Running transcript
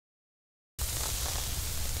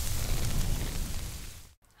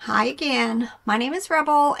Hi again, my name is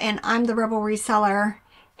Rebel and I'm the Rebel Reseller,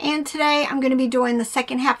 and today I'm going to be doing the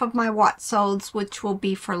second half of my what solds, which will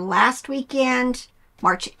be for last weekend,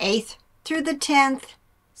 March 8th through the 10th.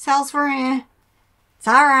 Sales were it's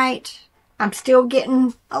alright. I'm still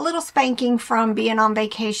getting a little spanking from being on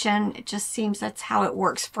vacation. It just seems that's how it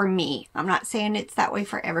works for me. I'm not saying it's that way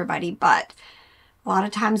for everybody, but a lot of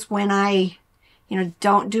times when I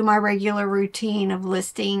don't do my regular routine of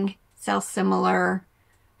listing, sell similar,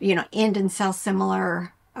 end and sell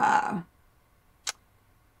similar,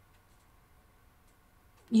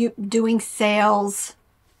 doing sales,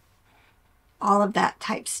 all of that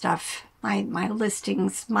type stuff. My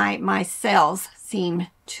listings, my sales seem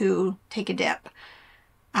to take a dip.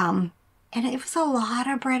 And it was a lot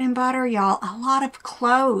of bread and butter, y'all. A lot of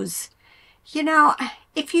clothes.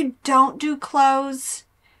 If you don't do clothes,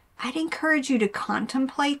 I'd encourage you to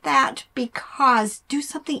contemplate that, because do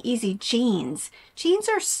something easy. Jeans. Jeans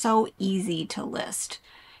are so easy to list.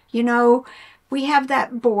 We have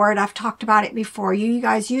that board. I've talked about it before. You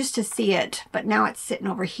guys used to see it, but now it's sitting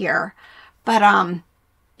over here. But,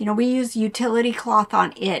 we use utility cloth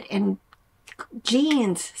on it, and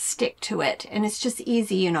jeans stick to it. And it's just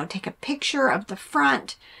easy, take a picture of the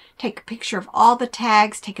front, take a picture of all the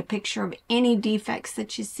tags, take a picture of any defects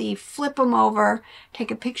that you see, flip them over,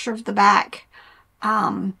 take a picture of the back.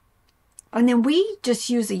 And then we just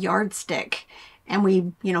use a yardstick, and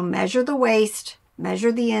we, measure the waist,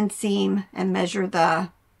 measure the inseam, and measure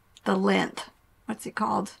the length. What's it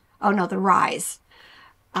called? Oh no, the rise.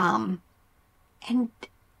 And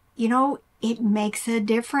it makes a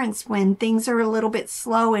difference when things are a little bit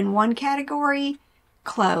slow in one category.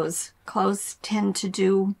 Clothes tend to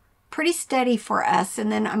do pretty steady for us.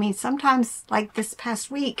 And then, sometimes like this past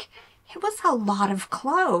week, it was a lot of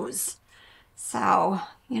clothes. So,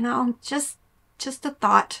 just a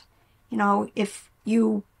thought, if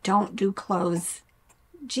you don't do clothes,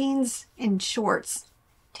 jeans and shorts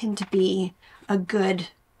tend to be a good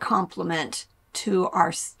complement to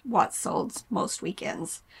our what solds most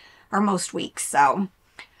weekends or most weeks. So,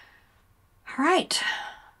 all right,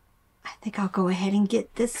 I think I'll go ahead and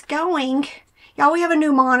get this going. Y'all, we have a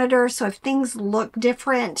new monitor, so if things look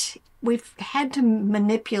different, we've had to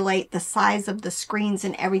manipulate the size of the screens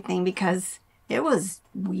and everything because it was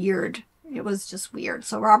weird. It was just weird.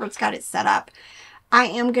 So Robert's got it set up. I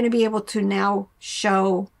am going to be able to now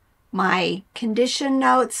show my condition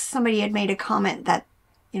notes. Somebody had made a comment that,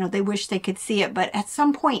 they wish they could see it, but at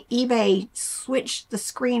some point eBay switched the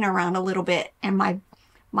screen around a little bit, and my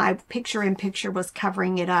picture-in-picture was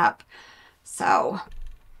covering it up. So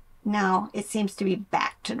now it seems to be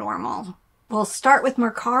back to normal. We'll start with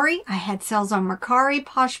Mercari. I had sales on Mercari,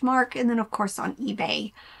 Poshmark, and then of course on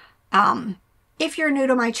eBay. If you're new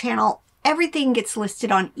to my channel, everything gets listed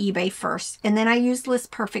on eBay first, and then I use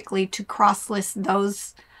List Perfectly to cross-list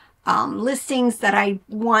those listings that I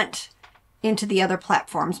want into the other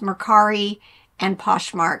platforms, Mercari and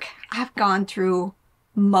Poshmark. I've gone through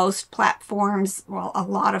most platforms, well, a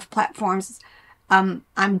lot of platforms. I'm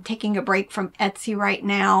taking a break from Etsy right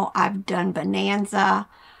now. I've done Bonanza,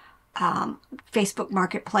 Facebook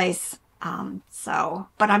Marketplace. But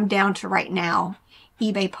I'm down to right now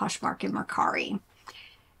eBay, Poshmark, and Mercari.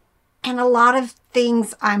 And a lot of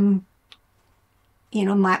things my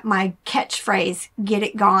catchphrase, get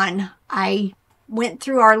it gone. I went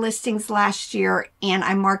through our listings last year and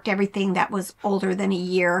I marked everything that was older than a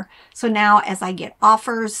year. So now as I get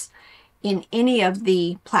offers in any of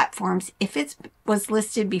the platforms, if it was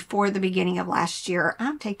listed before the beginning of last year,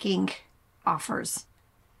 I'm taking offers.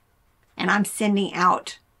 And I'm sending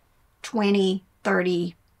out 20,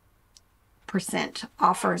 30%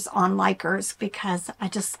 offers on likers because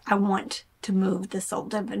I want to move this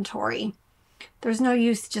old inventory. There's no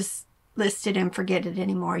use just list it and forget it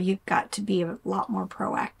anymore. You've got to be a lot more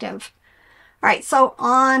proactive. All right, so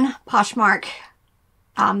on Poshmark,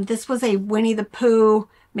 this was a Winnie the Pooh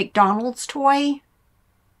McDonald's toy.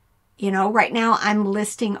 Right now I'm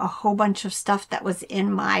listing a whole bunch of stuff that was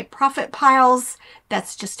in my profit piles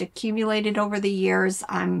that's just accumulated over the years.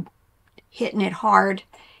 I'm hitting it hard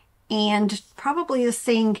and probably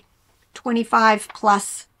seeing 25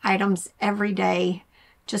 plus items every day,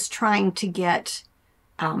 just trying to get,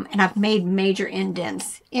 and I've made major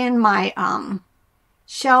indents in my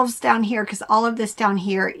shelves down here, because all of this down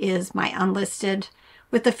here is my unlisted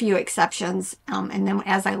with a few exceptions. And then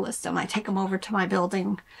as I list them, I take them over to my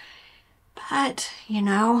building. But,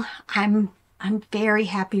 I'm very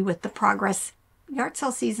happy with the progress. Yard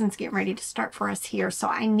sale season's getting ready to start for us here, so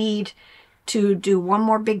I need to do one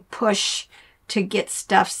more big push to get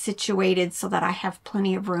stuff situated so that I have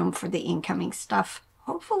plenty of room for the incoming stuff,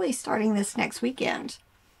 hopefully starting this next weekend.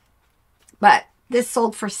 But this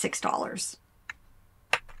sold for $6.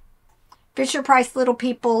 Fisher Price Little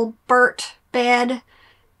People Burt bed.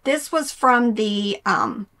 This was from the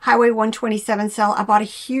Highway 127 sale. I bought a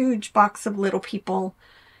huge box of Little People,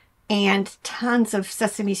 and tons of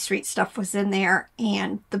Sesame Street stuff was in there.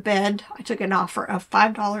 And the bed, I took an offer of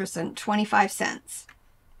 $5.25.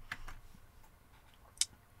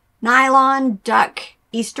 Nylon Duck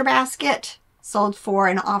Easter Basket sold for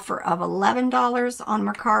an offer of $11 on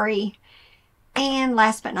Mercari. And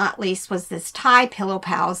last but not least was this Thai Pillow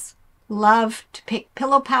Pals. Love to pick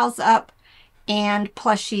Pillow Pals up and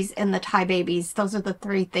plushies and the Thai babies. Those are the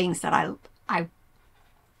three things that I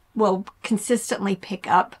will consistently pick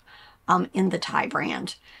up in the Thai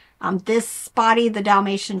brand. This Spotty the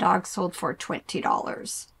Dalmatian dog sold for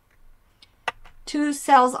 $20. Two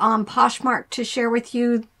sales on Poshmark to share with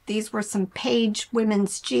you. These were some Page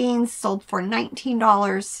women's jeans, sold for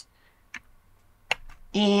 $19.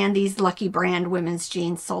 And these Lucky Brand women's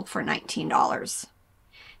jeans sold for $19.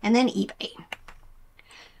 And then eBay.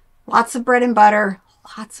 Lots of bread and butter,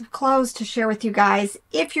 lots of clothes to share with you guys.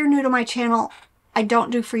 If you're new to my channel, I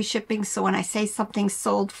don't do free shipping, so when I say something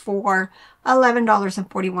sold for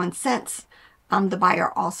 $11.41, the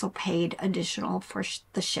buyer also paid additional for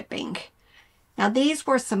the shipping. Now these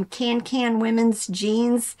were some Can women's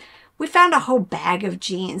jeans. We found a whole bag of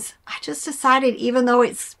jeans. I just decided, even though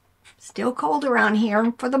it's still cold around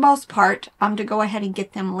here for the most part, to go ahead and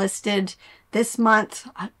get them listed this month.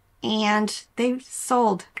 And they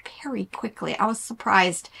sold very quickly. I was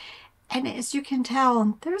surprised. And as you can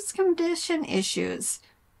tell, there's condition issues.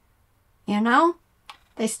 You know,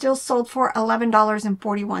 they still sold for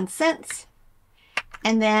 $11.41.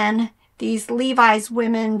 And then these Levi's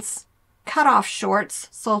women's cutoff shorts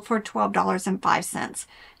sold for $12.05.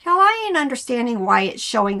 Y'all, I ain't understanding why it's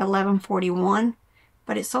showing $11.41,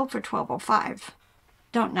 but it sold for $12.05.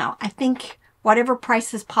 Don't know. I think whatever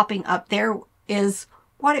price is popping up there is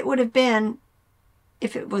what it would have been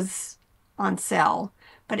if it was on sale.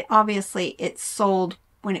 But obviously it sold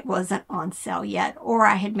when it wasn't on sale yet, or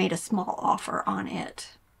I had made a small offer on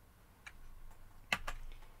it.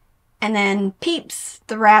 And then Peeps,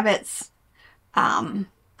 the rabbits, I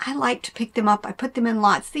like to pick them up. I put them in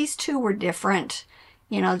lots. These two were different,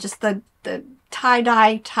 you know, just the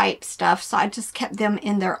tie-dye type stuff. So I just kept them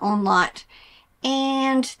in their own lot.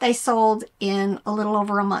 And they sold in a little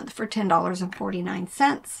over a month for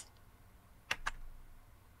 $10.49.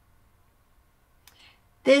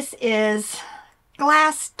 This is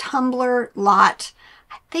glass tumbler lot.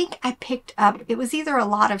 I think I picked up, it was either a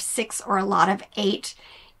lot of 6 or a lot of 8.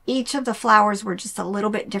 Each of the flowers were just a little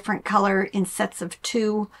bit different color in sets of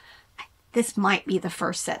 2. This might be the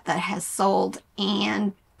first set that has sold,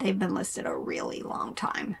 and they've been listed a really long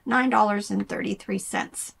time.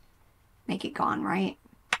 $9.33. Make it gone, right?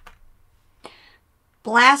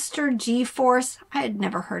 Blaster G-Force. I had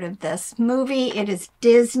never heard of this movie. It is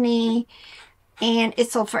Disney, and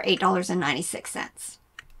it sold for $8.96.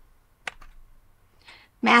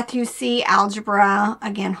 Matthew C. Algebra.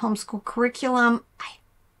 Again, homeschool curriculum. I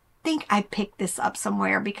think I picked this up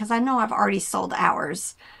somewhere because I know I've already sold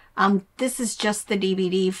ours. This is just the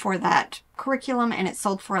DVD for that curriculum, and it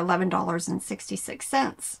sold for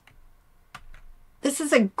 $11.66. This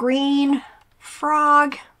is a green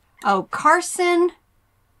frog. Oh, Carson.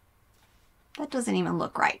 That doesn't even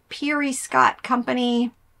look right. Peary Scott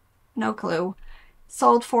Company. No clue.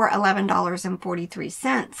 Sold for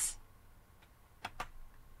 $11.43.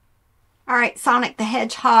 All right, Sonic the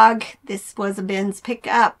Hedgehog. This was a Ben's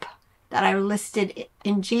pickup that I listed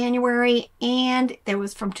in January, and it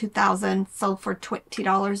was from 2000, sold for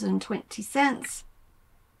 $20.20.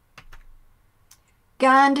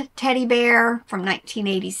 Gund Teddy Bear from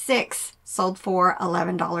 1986, sold for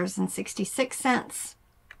 $11.66.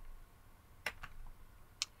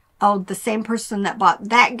 Oh, the same person that bought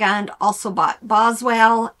that Gund also bought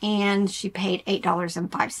Boswell, and she paid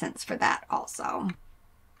 $8.05 for that also.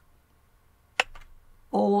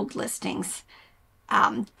 Old listings.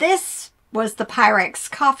 This was the Pyrex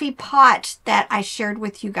coffee pot that I shared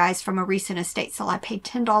with you guys from a recent estate sale. I paid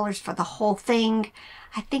 $10 for the whole thing.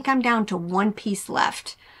 I think I'm down to one piece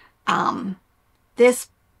left. This,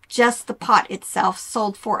 just the pot itself,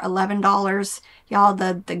 sold for $11. Y'all,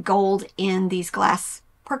 the gold in these glass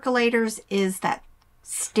percolators is that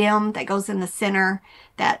stem that goes in the center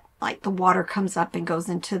that, like, the water comes up and goes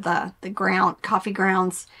into the ground, coffee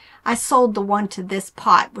grounds. I sold the one to this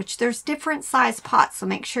pot, which there's different size pots. So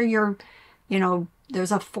make sure you're, you know,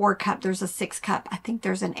 there's a 4 cup, there's a 6 cup. I think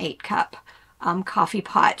there's an 8 cup coffee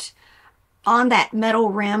pot. On that metal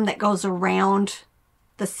rim that goes around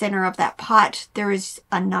the center of that pot, there is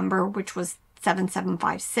a number, which was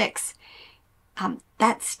 7756.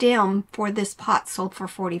 That stem for this pot sold for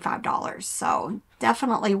 $45. So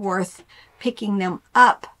definitely worth picking them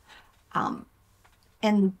up.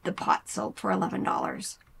 And the pot sold for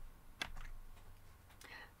 $11.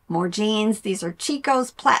 More jeans. These are Chico's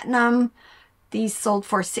Platinum. These sold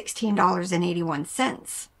for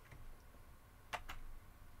 $16.81.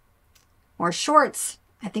 More shorts.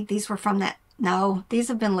 I think these were from that. No, these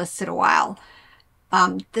have been listed a while.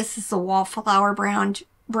 This is the Wallflower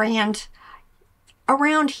brand.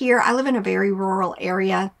 Around here, I live in a very rural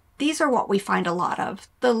area. These are what we find a lot of.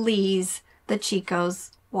 The Lee's, the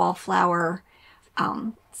Chico's, Wallflower,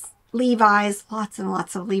 Levi's, lots and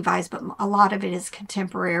lots of Levi's, but a lot of it is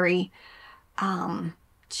contemporary.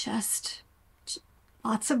 Just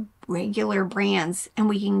lots of regular brands, and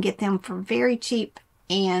we can get them for very cheap.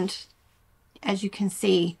 And as you can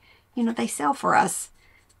see, you know, they sell for us.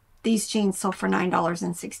 These jeans sold for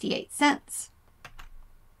 $9.68.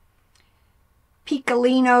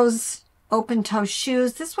 Piccolino's open-toe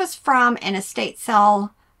shoes. This was from an estate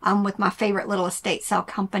sale with my favorite little estate sale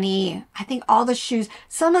company. I think all the shoes,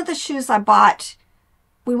 some of the shoes I bought,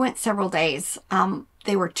 we went several days.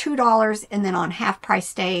 They were $2, and then on half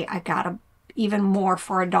price day, I got even more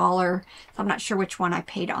for $1. So I'm not sure which one I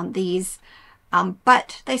paid on these,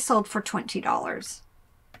 but they sold for $20.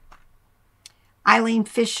 Eileen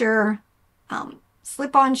Fisher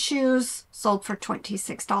slip-on shoes sold for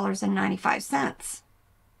 $26.95.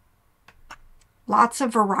 Lots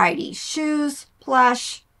of variety. Shoes,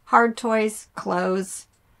 plush, hard toys, clothes,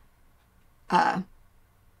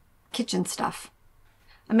 kitchen stuff.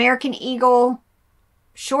 American Eagle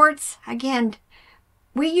shorts. Again,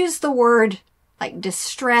 we use the word like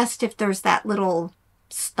distressed if there's that little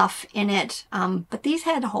stuff in it. But these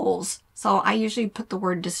had holes, so I usually put the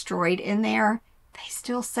word destroyed in there. They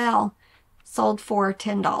still sell. Sold for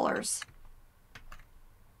 $10.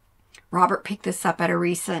 Robert picked this up at a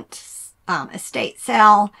recent estate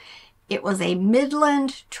sale. It was a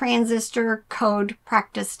Midland transistor code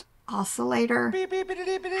practiced oscillator.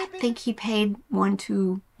 I think he paid $1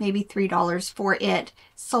 to maybe $3 for it.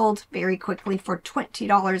 Sold very quickly for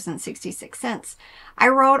 $20.66. I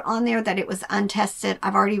wrote on there that it was untested.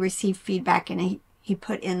 I've already received feedback, and he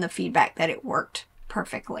put in the feedback that it worked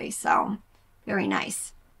perfectly. So very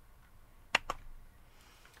nice.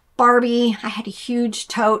 Barbie, I had a huge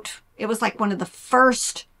tote. It was like one of the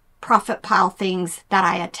first profit pile things that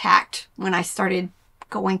I attacked when I started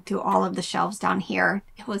going through all of the shelves down here.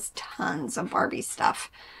 It was tons of Barbie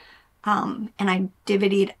stuff. And I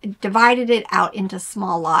divided it out into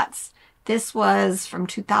small lots. This was from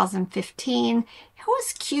 2015. It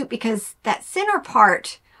was cute because that center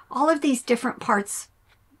part, all of these different parts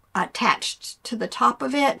attached to the top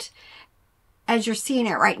of it. As you're seeing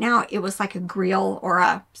it right now, it was like a grill or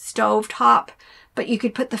a stove top, but you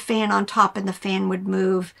could put the fan on top and the fan would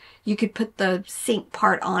move. You could put the sink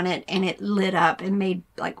part on it and it lit up and made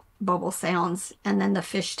like bubble sounds. And then the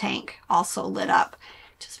fish tank also lit up.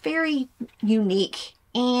 Just very unique.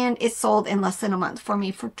 And it sold in less than a month for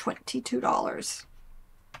me for $22.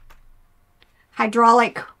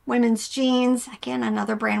 Hydraulic women's jeans. Again,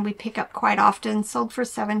 another brand we pick up quite often. Sold for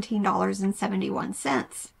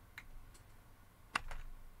 $17.71.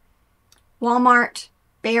 Walmart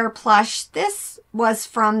Bear Plush. This was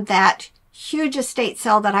from that huge estate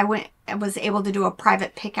sale that I was able to do a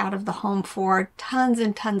private pick out of the home for. Tons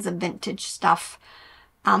and tons of vintage stuff.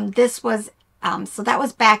 This was, so that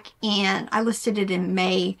was back in, I listed it in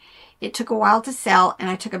May. It took a while to sell, and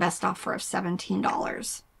I took a best offer of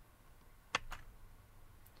 $17.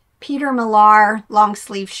 Peter Millar long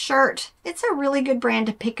sleeve shirt. It's a really good brand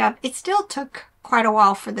to pick up. It still took quite a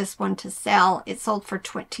while for this one to sell. It sold for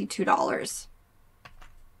 $22.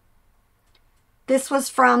 This was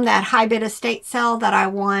from that high bid estate sale that I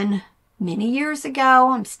won many years ago.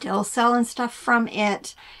 I'm still selling stuff from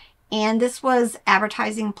it. And this was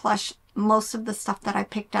advertising plush. Most of the stuff that I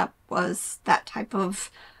picked up was that type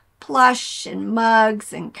of plush and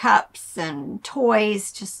mugs and cups and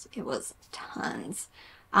toys. Just, it was tons.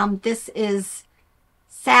 This is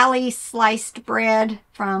Sally sliced bread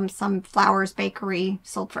from some Flowers Bakery,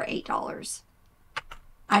 sold for $8.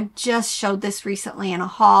 I just showed this recently in a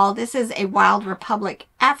haul. This is a Wild Republic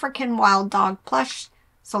African Wild Dog plush,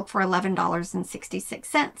 sold for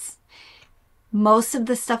 $11.66. Most of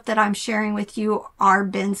the stuff that I'm sharing with you are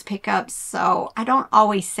bins pickups, so I don't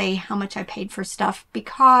always say how much I paid for stuff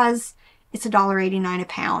because it's $1.89 a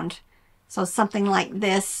pound. So something like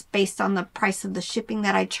this, based on the price of the shipping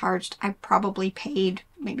that I charged, I probably paid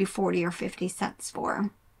maybe 40 or 50 cents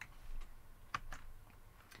for.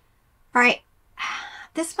 All right,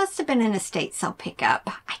 this must have been an estate sale pickup.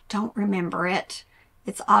 I don't remember it.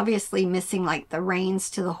 It's obviously missing like the reins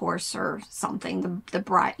to the horse or something. The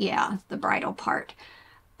bridle part.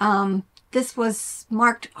 This was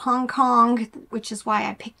marked Hong Kong, which is why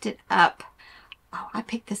I picked it up. Oh, I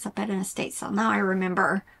picked this up at an estate sale. Now I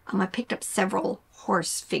remember. I picked up several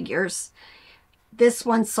horse figures. This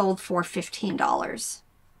one sold for $15.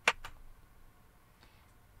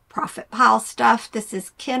 Profit pile stuff. This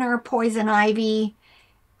is Kenner Poison Ivy.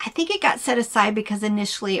 I think it got set aside because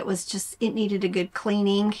initially it was just, it needed a good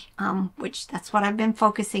cleaning, which that's what I've been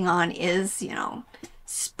focusing on is, you know,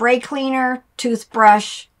 spray cleaner,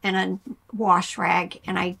 toothbrush, and a wash rag,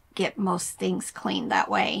 and I get most things cleaned that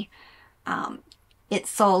way. It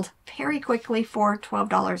sold very quickly for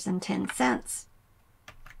 $12.10.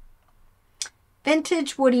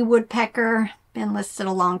 Vintage Woody Woodpecker, been listed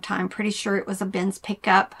a long time. Pretty sure it was a Ben's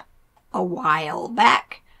pickup a while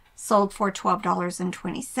back. Sold for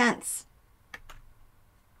 $12.20.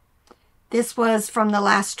 This was from the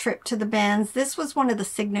last trip to the Ben's. This was one of the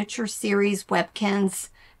Signature Series Webkins.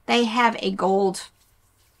 They have a gold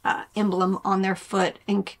emblem on their foot,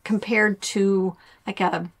 and compared to like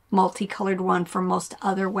a multicolored one from most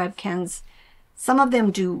other Webkins, some of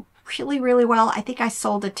them do really, really well. I think I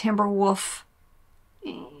sold a Timberwolf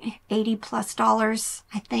 $80+,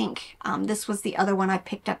 I think. This was the other one I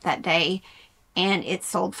picked up that day, and it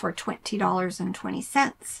sold for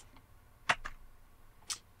 $20.20.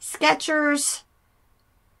 Skechers,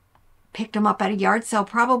 picked them up at a yard sale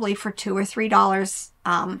probably for $2 or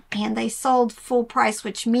 $3, and they sold full price,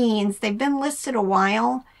 which means they've been listed a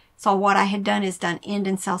while. So what I had done is done end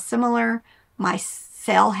and sell similar. My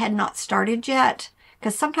sale had not started yet,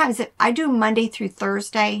 because sometimes I do Monday through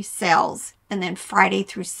Thursday sales and then Friday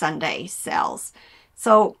through Sunday sales.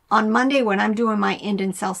 So on Monday when I'm doing my end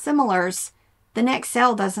and sell similars, the next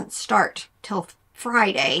sale doesn't start till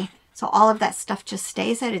Friday. So all of that stuff just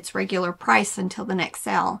stays at its regular price until the next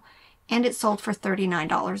sale. And it sold for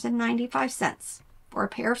 $39.95 for a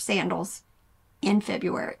pair of sandals in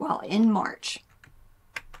February, well, in March.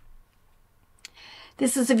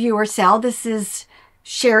 This is a viewer sale. This is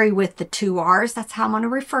Sherry with the 2 R's. That's how I'm going to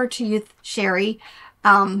refer to you, Sherry.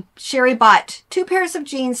 Sherry bought 2 pairs of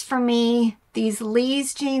jeans from me. These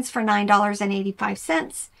Lee's jeans for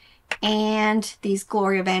 $9.85. And these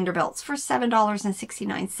Gloria Vanderbilts for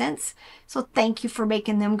 $7.69. So thank you for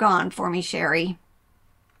making them gone for me, Sherry.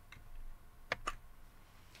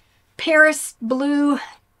 Paris blue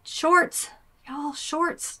shorts. Y'all,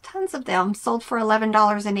 shorts, tons of them. Sold for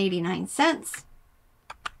 $11.89.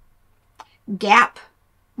 Gap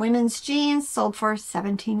women's jeans sold for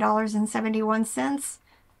 $17.71.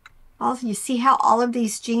 Also, you see how all of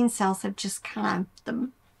these jean sales have just kind of,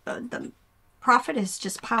 the profit is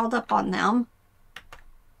just piled up on them.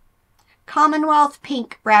 Commonwealth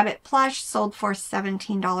pink rabbit plush sold for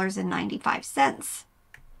 $17.95.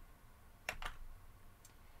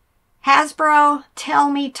 Hasbro Tell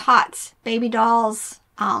Me Tots baby dolls.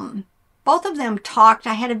 Both of them talked.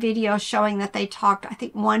 I had a video showing that they talked. I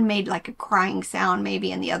think one made like a crying sound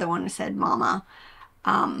maybe, and the other one said mama.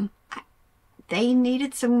 They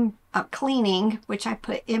needed some cleaning, which I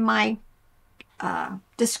put in my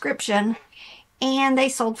description, and they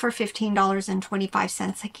sold for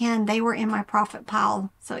 $15.25. Again, they were in my profit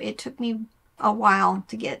pile, so it took me a while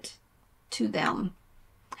to get to them.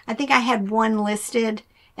 I think I had one listed,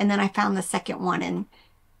 and then I found the second one, and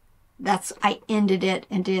I ended it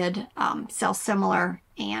and did sell similar,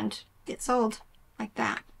 and it sold like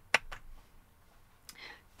that.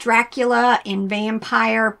 Dracula and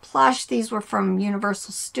Vampire plush. These were from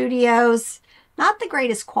Universal Studios. Not the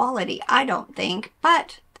greatest quality, I don't think,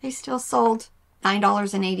 but they still sold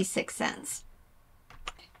 $9.86.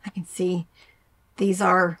 I can see these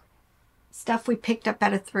are stuff we picked up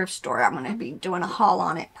at a thrift store. I'm going to be doing a haul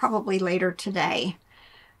on it probably later today.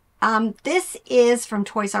 This is from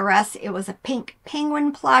Toys R Us. It was a pink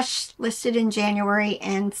penguin plush listed in January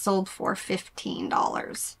and sold for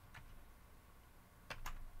 $15.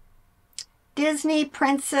 Disney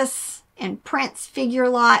Princess and Prince figure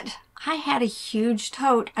lot. I had a huge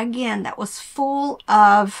tote, again, that was full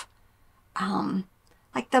of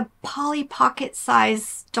like the Polly Pocket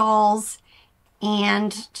size dolls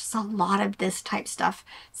and just a lot of this type stuff.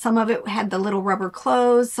 Some of it had the little rubber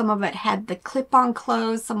clothes, some of it had the clip-on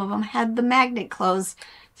clothes, some of them had the magnet clothes.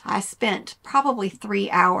 So I spent probably 3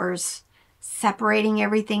 hours separating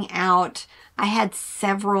everything out. I had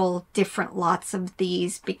several different lots of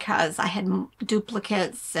these because I had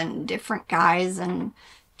duplicates and different guys, and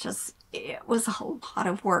just, it was a whole lot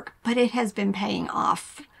of work, but it has been paying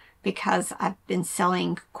off because I've been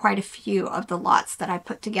selling quite a few of the lots that I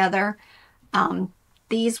put together.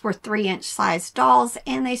 These were 3-inch size dolls,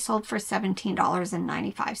 and they sold for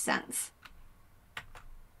 $17.95.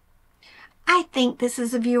 I think this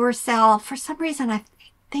is a viewer sale. For some reason, I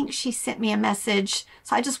think she sent me a message,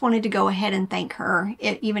 so I just wanted to go ahead and thank her,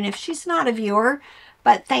 even if she's not a viewer.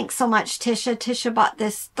 But thanks so much, Tisha. Tisha bought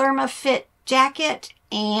this ThermaFit jacket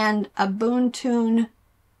and a Boontoon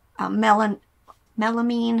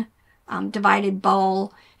melamine divided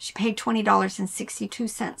bowl. She paid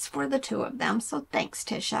 $20.62 for the two of them, so thanks,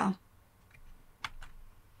 Tisha.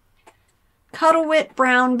 Cuddle-Wit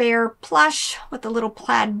Brown Bear plush with a little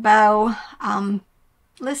plaid bow.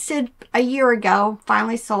 Listed a year ago,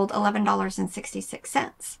 finally sold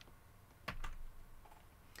 $11.66.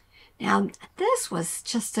 Now, this was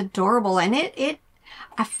just adorable, and it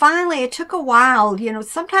took a while. You know,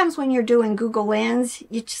 sometimes when you're doing Google Lens,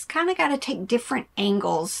 you just kind of got to take different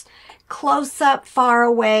angles, close up, far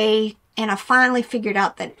away, and I finally figured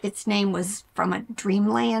out that its name was from a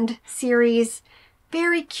Dreamland series.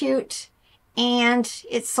 Very cute, and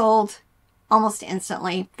it sold almost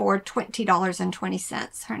instantly for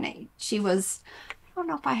 $20.20. Her name, she was, I don't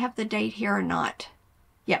know if I have the date here or not.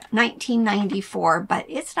 Yep, 1994, but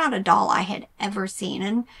it's not a doll I had ever seen.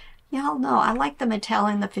 And y'all know I like the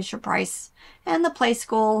Mattel and the Fisher-Price and the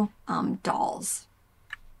Playskool dolls.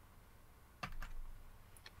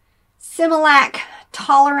 Similac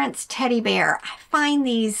Tolerance Teddy Bear. I find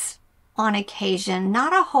these on occasion,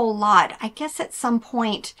 not a whole lot. I guess at some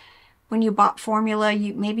point when you bought formula,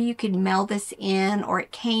 maybe you could mail this in, or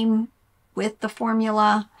it came with the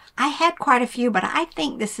formula. I had quite a few, but I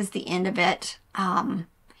think this is the end of it. And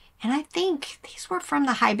I think these were from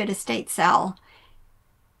the High Bid Estate sale.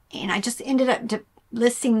 And I just ended up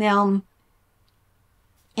listing them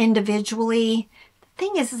individually. The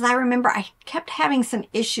thing is I remember I kept having some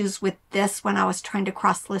issues with this when I was trying to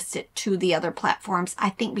cross-list it to the other platforms. I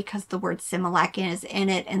think because the word Similac is in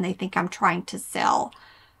it, and they think I'm trying to sell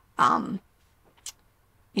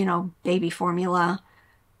you know, baby formula.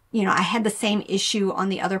 You know, I had the same issue on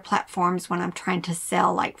the other platforms when I'm trying to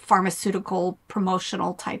sell like pharmaceutical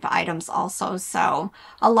promotional type items also. So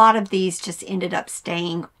a lot of these just ended up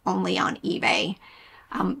staying only on eBay.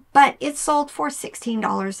 But it sold for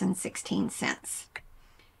 $16.16.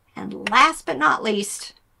 And last but not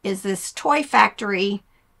least is this Toy Factory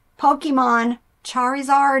Pokemon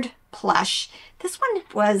Charizard plush. This one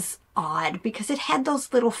was odd because it had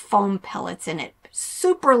those little foam pellets in it.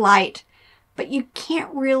 Super light, but you can't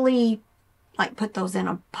really like put those in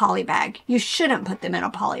a poly bag. You shouldn't put them in a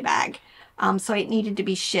poly bag. So it needed to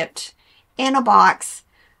be shipped in a box,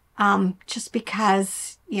 just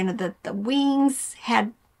because, you know, the wings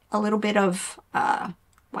had a little bit of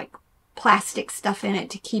like plastic stuff in it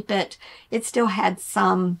to keep it. It still had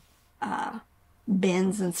some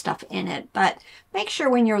bins and stuff in it, but make sure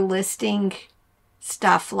when you're listing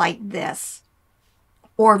stuff like this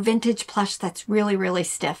or vintage plush that's really, really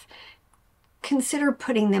stiff, consider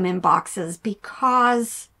putting them in boxes,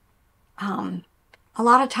 because a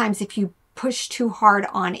lot of times if you push too hard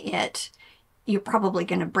on it, you're probably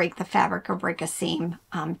going to break the fabric or break a seam,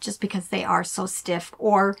 just because they are so stiff.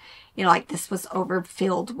 Or, you know, like this was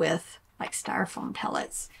overfilled with like styrofoam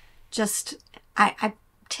pellets. Just, I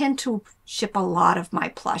tend to ship a lot of my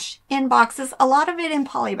plush in boxes, a lot of it in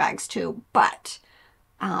poly bags too. But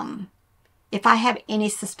if I have any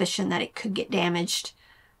suspicion that it could get damaged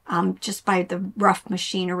just by the rough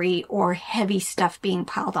machinery or heavy stuff being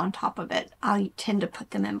piled on top of it, I tend to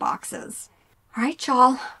put them in boxes. All right,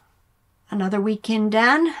 y'all. Another weekend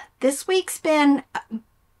done. This week's been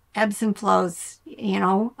ebbs and flows. You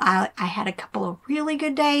know, I had a couple of really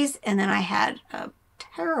good days, and then I had a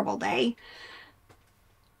terrible day.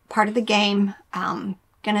 Part of the game.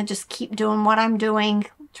 Gonna just keep doing what I'm doing,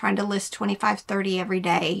 trying to list 25, 30 every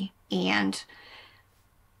day. And,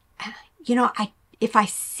 you know, if I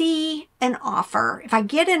see an offer, if I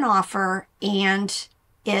get an offer and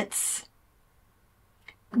it's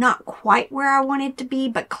not quite where I want it to be,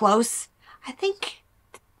 but close, I think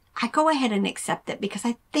I go ahead and accept it, because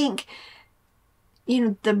I think,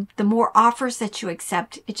 you know, the more offers that you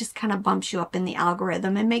accept, it just kind of bumps you up in the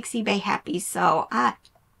algorithm and makes eBay happy. So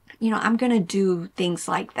you know, I'm going to do things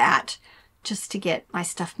like that just to get my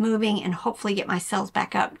stuff moving and hopefully get my sales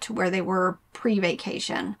back up to where they were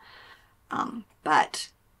pre-vacation. But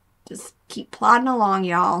just keep plodding along,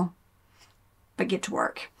 y'all. But get to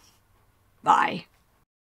work. Bye.